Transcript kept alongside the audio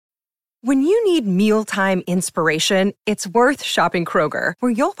When you need mealtime inspiration, it's worth shopping Kroger,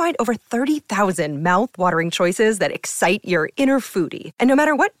 where you'll find over 30,000 mouth-watering choices that excite your inner foodie. And no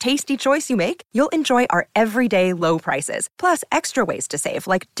matter what tasty choice you make, you'll enjoy our everyday low prices, plus extra ways to save,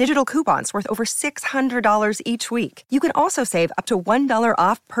 like digital coupons worth over $600 each week. You can also save up to $1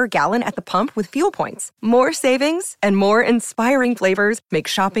 off per gallon at the pump with fuel points. More savings and more inspiring flavors make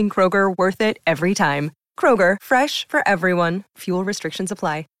shopping Kroger worth it every time. Kroger, fresh for everyone. Fuel restrictions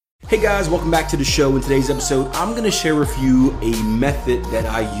apply. Hey guys, welcome back to the show. In today's episode, I'm going to share with you a method that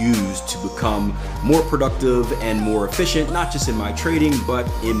I use to become more productive and more efficient, not just in my trading, but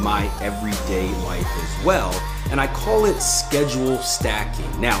in my everyday life as well. And I call it schedule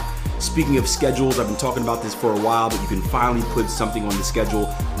stacking. Now, speaking of schedules, I've been talking about this for a while, but you can finally put something on the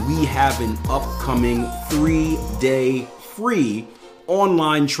schedule. We have an upcoming 3-day free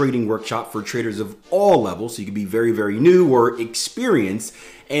online trading workshop for traders of all levels. So you can be very, very new or experienced.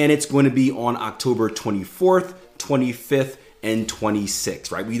 And it's going to be on October 24th, 25th, and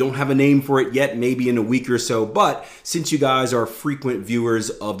 26th, right? We don't have a name for it yet, maybe in a week or so. But since you guys are frequent viewers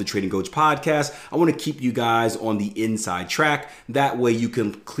of the Trading Coach podcast, I want to keep you guys on the inside track. That way you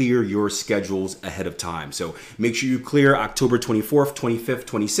can clear your schedules ahead of time. So make sure you clear October 24th, 25th,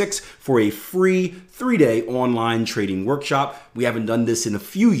 26th for a free 3-day online trading workshop. We haven't done this in a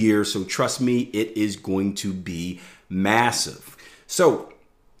few years, so trust me, it is going to be massive. So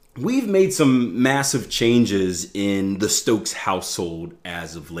we've made some massive changes in the Stokes household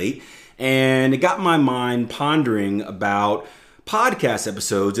as of late, and it got my mind pondering about podcast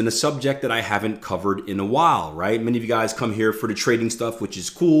episodes and a subject that I haven't covered in a while, right? Many of you guys come here for the trading stuff, which is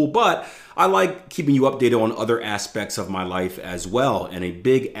cool, but I like keeping you updated on other aspects of my life as well. And a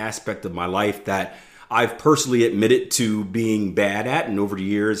big aspect of my life that I've personally admitted to being bad at and over the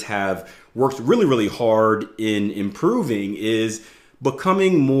years have worked really, really hard in improving is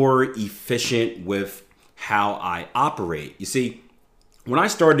becoming more efficient with how I operate. You see, when I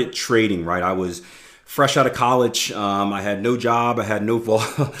started trading, right, I was fresh out of college. I had no job. I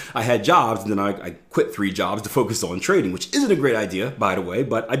had jobs, and then I quit 3 jobs to focus on trading, which isn't a great idea, by the way,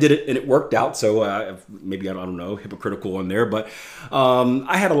 but I did it and it worked out. So maybe, I don't know, hypocritical on there, but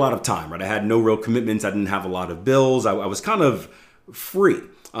I had a lot of time, right? I had no real commitments. I didn't have a lot of bills. I was kind of free.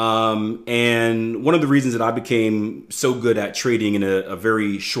 And one of the reasons that I became so good at trading in a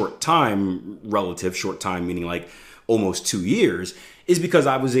very short time, relative short time, meaning like almost 2 years, is because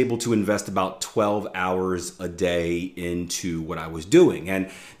I was able to invest about 12 hours a day into what I was doing. And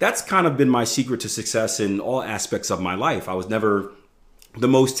that's kind of been my secret to success in all aspects of my life. I was never the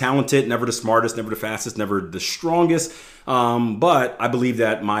most talented, never the smartest, never the fastest, never the strongest. But I believe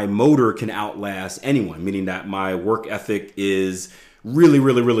that my motor can outlast anyone, meaning that my work ethic is really,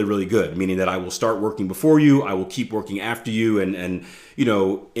 really, really, really good, meaning that I will start working before you, I will keep working after you, and you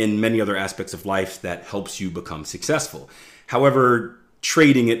know, in many other aspects of life that helps you become successful. However,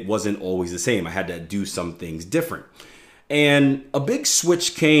 trading it wasn't always the same. I had to do some things different. And a big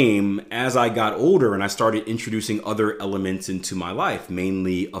switch came as I got older and I started introducing other elements into my life,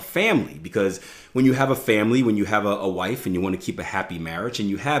 mainly a family. Because when you have a family, when you have a wife and you want to keep a happy marriage and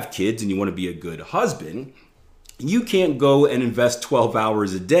you have kids and you want to be a good husband, you can't go and invest 12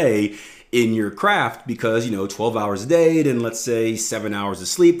 hours a day in your craft because, 12 hours a day, then let's say 7 hours of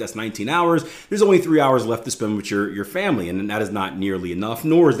sleep, that's 19 hours. There's only 3 hours left to spend with your family. And that is not nearly enough,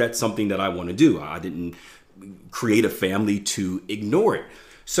 nor is that something that I want to do. I didn't create a family to ignore it.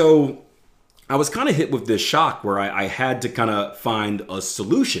 So I was kind of hit with this shock where I had to kind of find a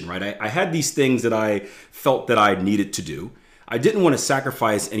solution, right? I had these things that I felt that I needed to do. I didn't want to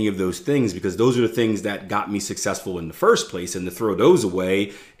sacrifice any of those things because those are the things that got me successful in the first place. And to throw those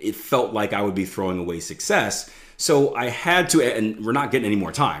away, it felt like I would be throwing away success. So I had to, and we're not getting any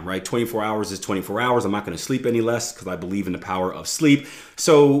more time, right? 24 hours is 24 hours. I'm not going to sleep any less because I believe in the power of sleep.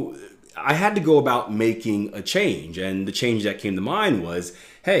 So I had to go about making a change. And the change that came to mind was,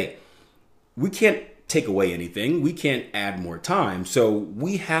 hey, we can't take away anything. We can't add more time. So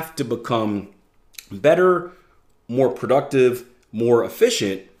we have to become better, more productive, more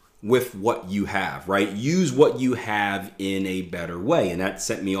efficient with what you have, right? Use what you have in a better way. And that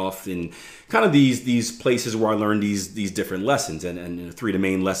set me off in kind of these places where I learned these different lessons. And three of the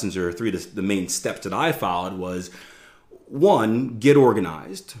main lessons, or three of the main steps that I followed was, one, get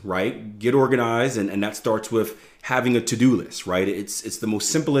organized, right? Get organized. And that starts with having a to-do list, right? It's the most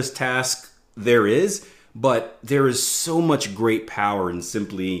simplest task there is, but there is so much great power in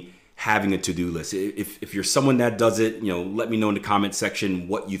simply having a to-do list. If you're someone that does it, let me know in the comment section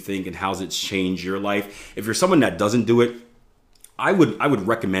what you think and how's it's changed your life. If you're someone that doesn't do it, I would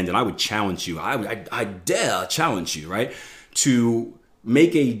recommend, and I would challenge you. I dare challenge you, right, to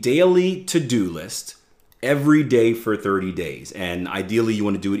make a daily to-do list every day for 30 days. And ideally, you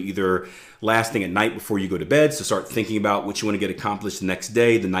want to do it either last thing at night before you go to bed. So start thinking about what you want to get accomplished the next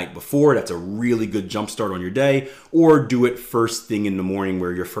day, the night before. That's a really good jump start on your day. Or do it first thing in the morning,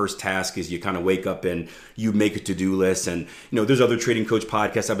 where your first task is you kind of wake up and you make a to-do list. And, there's other Trading Coach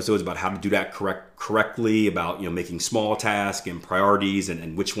podcast episodes about how to do that correctly, about, making small tasks and priorities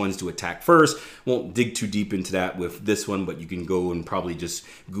and which ones to attack first. Won't dig too deep into that with this one, but you can go and probably just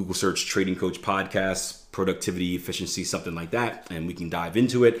Google search Trading Coach podcasts, productivity, efficiency, something like that, and we can dive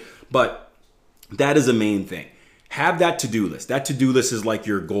into it. But that is a main thing. Have that to-do list. That to-do list is like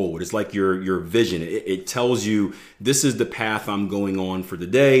your goal. It's like your vision. It tells you, this is the path I'm going on for the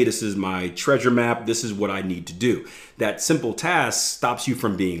day. This is my treasure map. This is what I need to do. That simple task stops you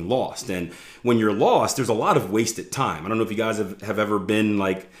from being lost. And when you're lost, there's a lot of wasted time. I don't know if you guys have ever been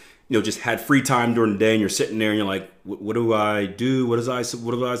like, just had free time during the day and you're sitting there and you're like, what do I do? What am I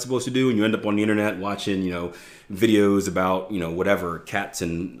supposed to do? And you end up on the internet watching, videos about, whatever, cats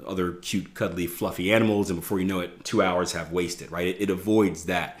and other cute, cuddly, fluffy animals. And before you know it, 2 hours have wasted, right? It avoids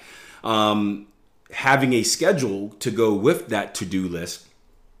that. Having a schedule to go with that to-do list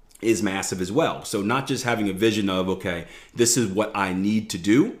is massive as well. So not just having a vision of, okay, this is what I need to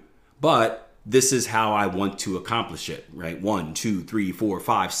do, but this is how I want to accomplish it, right? 1, 2, 3, 4,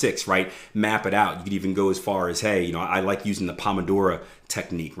 5, 6, right? Map it out. You could even go as far as, hey, I like using the Pomodoro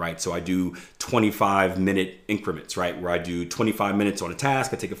technique, right? So I do 25-minute increments, right? Where I do 25 minutes on a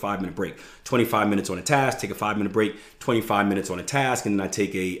task, I take a 5-minute break. 25 minutes on a task, take a 5-minute break. 25 minutes on a task, and then I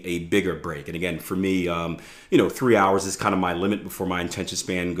take a bigger break. And again, for me, 3 hours is kind of my limit before my attention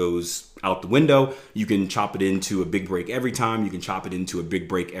span goes out the window. You can chop it into a big break every time. You can chop it into a big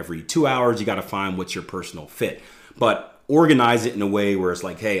break every 2 hours. You got to find what's your personal fit. But organize it in a way where it's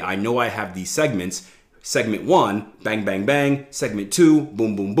like, hey, I know I have these segments. Segment 1, bang, bang, bang. Segment 2,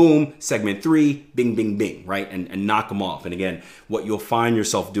 boom, boom, boom. Segment 3, bing, bing, bing, right? And knock them off. And again, what you'll find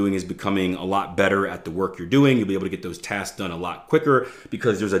yourself doing is becoming a lot better at the work you're doing. You'll be able to get those tasks done a lot quicker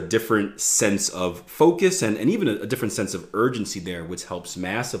because there's a different sense of focus and even a different sense of urgency there, which helps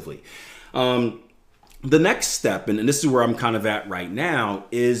massively. The next step, and this is where I'm kind of at right now,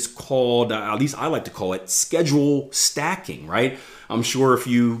 is called, at least I like to call it, schedule stacking, right? I'm sure if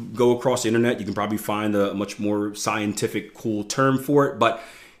you go across the internet, you can probably find a much more scientific, cool term for it. But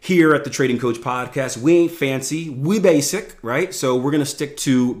here at the Trading Coach Podcast, we ain't fancy, we basic, right? So we're going to stick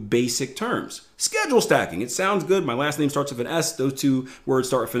to basic terms. Schedule stacking. It sounds good. My last name starts with an S. Those two words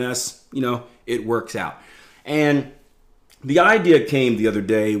start with an S. It works out. And the idea came the other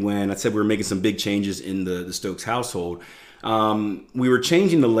day when I said we were making some big changes in the Stokes household. We were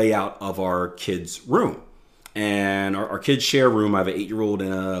changing the layout of our kids' room. And our kids share a room. I have an 8-year-old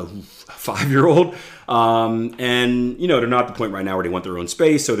and a 5-year-old. And, they're not at the point right now where they want their own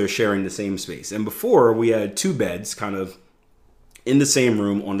space, so they're sharing the same space. And before, we had 2 beds kind of in the same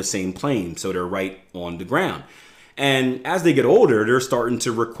room on the same plane, so they're right on the ground. And as they get older, they're starting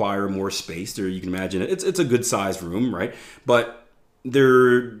to require more space. You can imagine it's a good sized room, right? But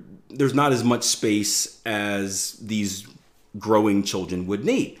there's not as much space as these growing children would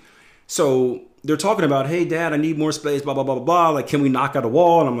need. So they're talking about, hey, Dad, I need more space, blah, blah, blah, blah, blah. Like, can we knock out a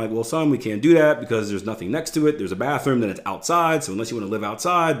wall? And I'm like, well, son, we can't do that because there's nothing next to it. There's a bathroom, then it's outside. So unless you want to live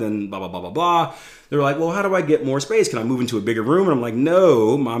outside, then blah, blah, blah, blah, blah. They're like, well, how do I get more space? Can I move into a bigger room? And I'm like,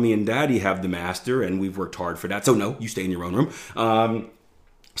 no, Mommy and Daddy have the master, and we've worked hard for that. So no, you stay in your own room.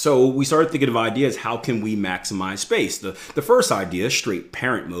 So we started thinking of ideas. How can we maximize space? The first idea, straight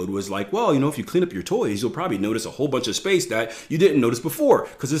parent mode, was like, well, if you clean up your toys, you'll probably notice a whole bunch of space that you didn't notice before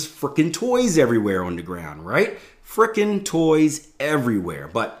because there's freaking toys everywhere on the ground, right? Freaking toys everywhere.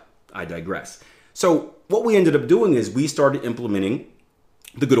 But I digress. So what we ended up doing is we started implementing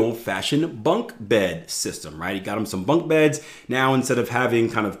the good old-fashioned bunk bed system, right? He got him some bunk beds. Now, instead of having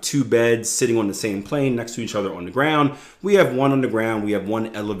kind of 2 beds sitting on the same plane next to each other on the ground, we have one on the ground, we have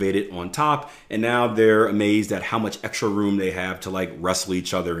one elevated on top, and now they're amazed at how much extra room they have to like wrestle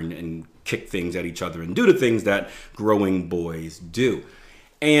each other and kick things at each other and do the things that growing boys do.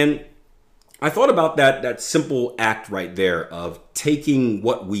 And I thought about that simple act right there of taking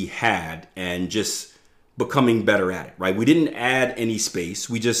what we had and just becoming better at it, right? We didn't add any space.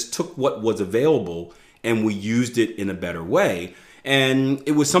 We just took what was available and we used it in a better way. And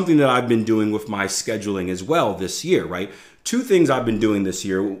it was something that I've been doing with my scheduling as well this year, right? 2 things I've been doing this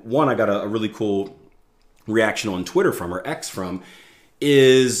year. One, I got a really cool reaction on Twitter from, or X from,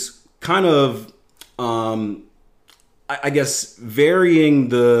 is kind of, I guess, varying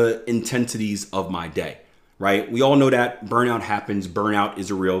the intensities of my day, right? We all know that burnout happens. Burnout is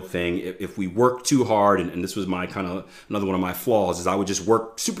a real thing. If we work too hard, and this was my kind of another one of my flaws, is I would just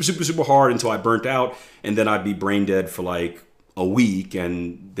work super, super, super hard until I burnt out, and then I'd be brain dead for like a week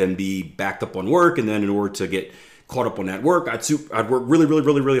and then be backed up on work. And then in order to get caught up on that work, I'd work really, really,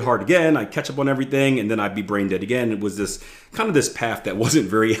 really, really hard again. I'd catch up on everything, and then I'd be brain dead again. It was this path that wasn't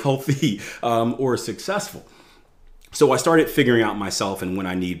very healthy or successful. So I started figuring out myself and when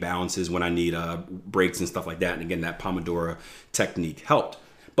I need balances, when I need breaks and stuff like that. And again, that Pomodoro technique helped.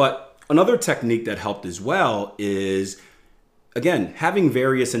 But another technique that helped as well is, again, having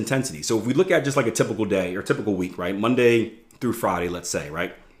various intensities. So if we look at just like a typical day or typical week, right? Monday through Friday, let's say,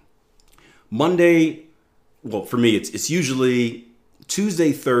 right? Monday, well, for me, it's usually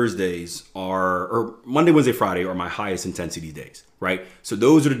Tuesday, Thursdays or Monday, Wednesday, Friday are my highest intensity days, right? So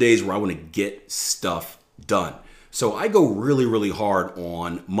those are the days where I want to get stuff done. So I go really, really hard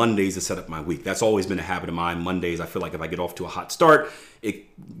on Mondays to set up my week. That's always been a habit of mine. Mondays, I feel like if I get off to a hot start,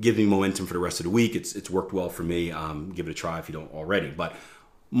 it gives me momentum for the rest of the week. It's worked well for me. Give it a try if you don't already. But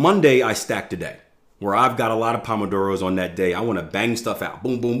Monday, I stack the day where I've got a lot of Pomodoros on that day. I want to bang stuff out.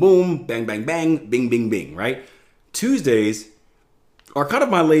 Boom, boom, boom, bang, bang, bang, bing, bing, bing, right? Tuesdays are kind of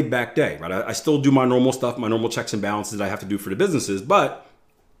my laid back day, right? I still do my normal stuff, my normal checks and balances that I have to do for the businesses, but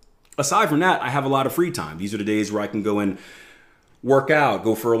aside from that, I have a lot of free time. These are the days where I can go and work out,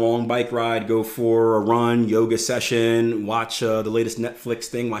 go for a long bike ride, go for a run, yoga session, watch the latest Netflix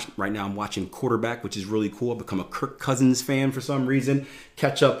thing. Right now I'm watching Quarterback, which is really cool. I've become a Kirk Cousins fan for some reason.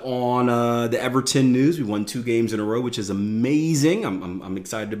 Catch up on the Everton news. We won 2 games in a row, which is amazing. I'm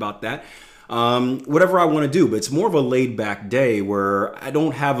excited about that. Whatever I want to do, but it's more of a laid back day where I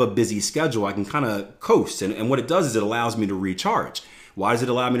don't have a busy schedule. I can kind of coast. And what it does is it allows me to recharge. Why does it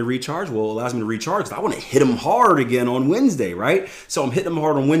allow me to recharge? Well, it allows me to recharge because I want to hit them hard again on Wednesday, right? So I'm hitting them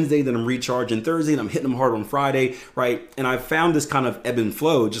hard on Wednesday, then I'm recharging Thursday, and I'm hitting them hard on Friday, right? And I've found this kind of ebb and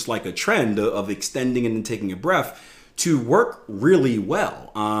flow, just like a trend of extending and then taking a breath, to work really well.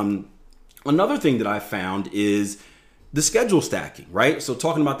 Another thing that I found is the schedule stacking, right? So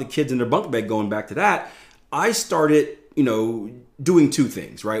talking about the kids in their bunk bed, going back to that, I started, doing 2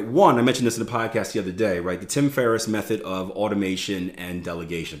 things, right? One, I mentioned this in the podcast the other day, right? The Tim Ferriss method of automation and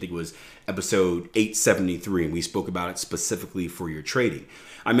delegation. I think it was episode 873, and we spoke about it specifically for your trading.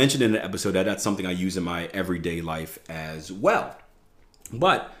 I mentioned in the episode that that's something I use in my everyday life as well.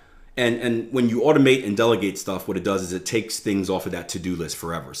 But, and when you automate and delegate stuff, what it does is it takes things off of that to-do list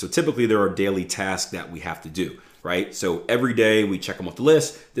forever. So typically there are daily tasks that we have to do. Right? So every day we check them off the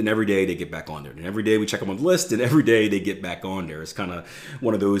list, then every day they get back on there. Then every day we check them on the list, and every day they get back on there. It's kind of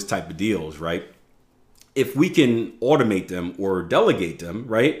one of those type of deals, right? If we can automate them or delegate them,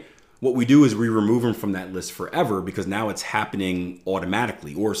 right? What we do is we remove them from that list forever because now it's happening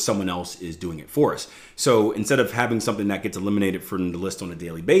automatically or someone else is doing it for us. So instead of having something that gets eliminated from the list on a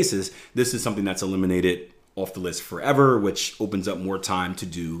daily basis, this is something that's eliminated off the list forever, which opens up more time to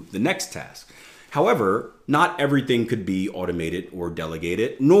do the next task. However, not everything could be automated or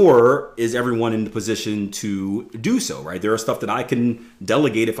delegated, nor is everyone in the position to do so, right? There are stuff that I can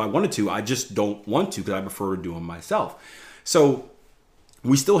delegate if I wanted to. I just don't want to because I prefer to do them myself. So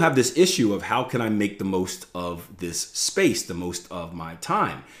we still have this issue of how can I make the most of this space, the most of my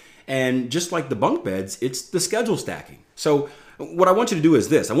time? And just like the bunk beds, it's the schedule stacking. So what I want you to do is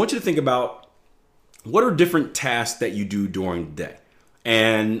this. I want you to think about what are different tasks that you do during the day.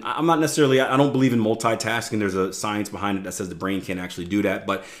 And I don't believe in multitasking. There's a science behind it that says the brain can't actually do that.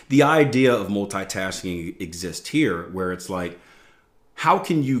 But the idea of multitasking exists here where it's like, how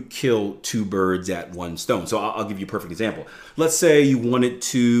can you kill 2 birds at one stone? So I'll give you a perfect example. Let's say you wanted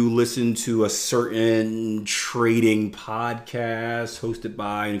to listen to a certain trading podcast hosted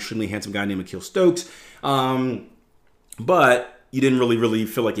by an extremely handsome guy named Akil Stokes. But you didn't really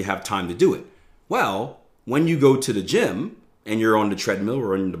feel like you have time to do it. Well, when you go to the gym, and you're on the treadmill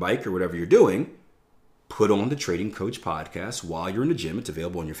or on the bike or whatever you're doing, put on the Trading Coach podcast while you're in the gym. It's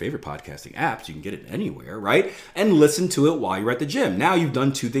available on your favorite podcasting apps. You can get it anywhere, right? And listen to it while you're at the gym. Now you've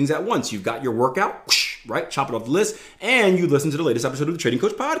done 2 things at once. You've got your workout, whoosh, right? Chop it off the list. And you listen to the latest episode of the Trading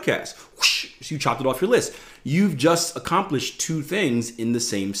Coach podcast. Whoosh, so you chopped it off your list. You've just accomplished 2 things in the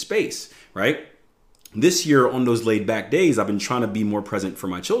same space, right? This year on those laid back days, I've been trying to be more present for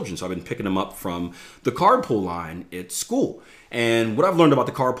my children. So I've been picking them up from the carpool line at school. And what I've learned about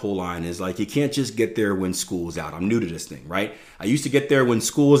the carpool line is like, you can't just get there when school's out. I'm new to this thing, right? I used to get there when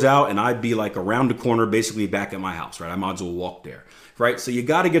school's out and I'd be like around the corner, basically back at my house, right? I might as well walk there, right? So you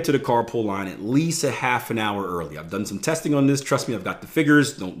got to get to the carpool line at least a half an hour early. I've done some testing on this. Trust me, I've got the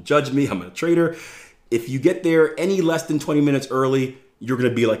figures. Don't judge me. I'm a trader. If you get there any less than 20 minutes early, you're going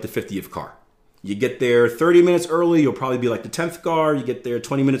to be like the 50th car. You get there 30 minutes early, you'll probably be like the 10th car. You get there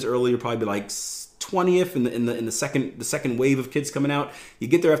 20 minutes early, you'll probably be like 20th in the second wave of kids coming out. You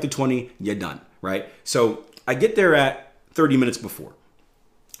get there after 20, you're done, right? So I get there at 30 minutes before,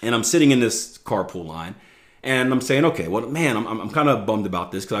 and I'm sitting in this carpool line, and I'm saying, okay, well, man, I'm kind of bummed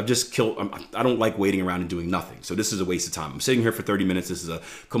about this because I've just I don't like waiting around and doing nothing. So this is a waste of time. I'm sitting here for 30 minutes. This is a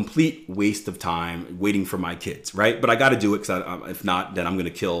complete waste of time waiting for my kids, right? But I got to do it because if not, then I'm going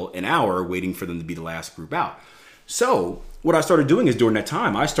to kill an hour waiting for them to be the last group out. So what I started doing is during that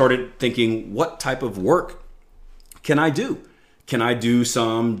time, I started thinking, what type of work can I do? Can I do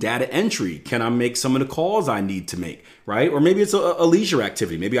some data entry? Can I make some of the calls I need to make, right? Or maybe it's a leisure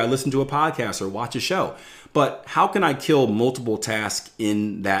activity. Maybe I listen to a podcast or watch a show. But how can I kill multiple tasks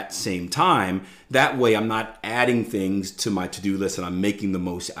in that same time? That way I'm not adding things to my to-do list and I'm making the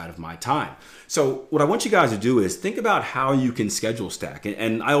most out of my time. So what I want you guys to do is think about how you can schedule stack.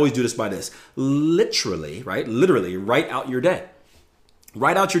 And I always do this by this. Literally, write out your day.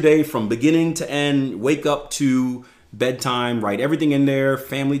 Write out your day from beginning to end, wake up to bedtime, write everything in there,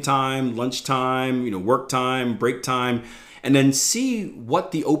 family time, lunchtime, work time, break time, and then see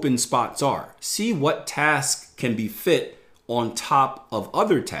what the open spots are. See what tasks can be fit on top of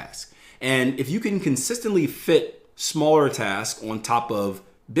other tasks. And if you can consistently fit smaller tasks on top of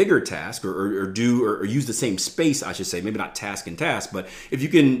bigger tasks or use the same space, I should say, maybe not task and task, but if you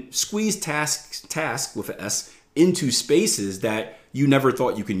can squeeze task with an S into spaces that you never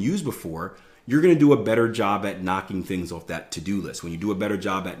thought you can use before, you're going to do a better job at knocking things off that to-do list. When you do a better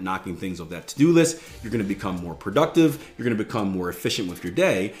job at knocking things off that to-do list, you're going to become more productive. You're going to become more efficient with your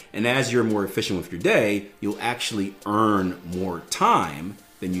day. And as you're more efficient with your day, you'll actually earn more time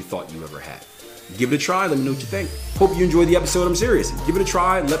than you thought you ever had. Give it a try. Let me know what you think. Hope you enjoyed the episode. I'm serious. Give it a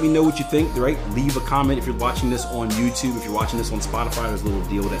try. Let me know what you think, right? Leave a comment if you're watching this on YouTube. If you're watching this on Spotify, there's a little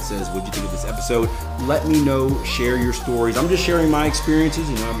deal that says, what'd you think of this episode? Let me know. Share your stories. I'm just sharing my experiences.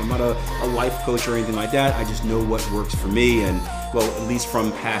 I'm not a life coach or anything like that. I just know what works for me. And, well, at least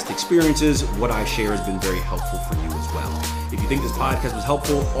from past experiences, what I share has been very helpful for you as well. If you think this podcast was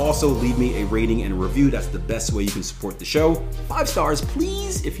helpful, also leave me a rating and a review. That's the best way you can support the show. 5 stars,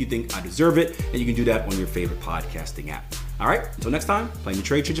 please, if you think I deserve it. And you can do that on your favorite podcasting app. All right, until next time, plan your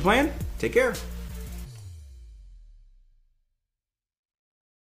trade, change your plan. Take care.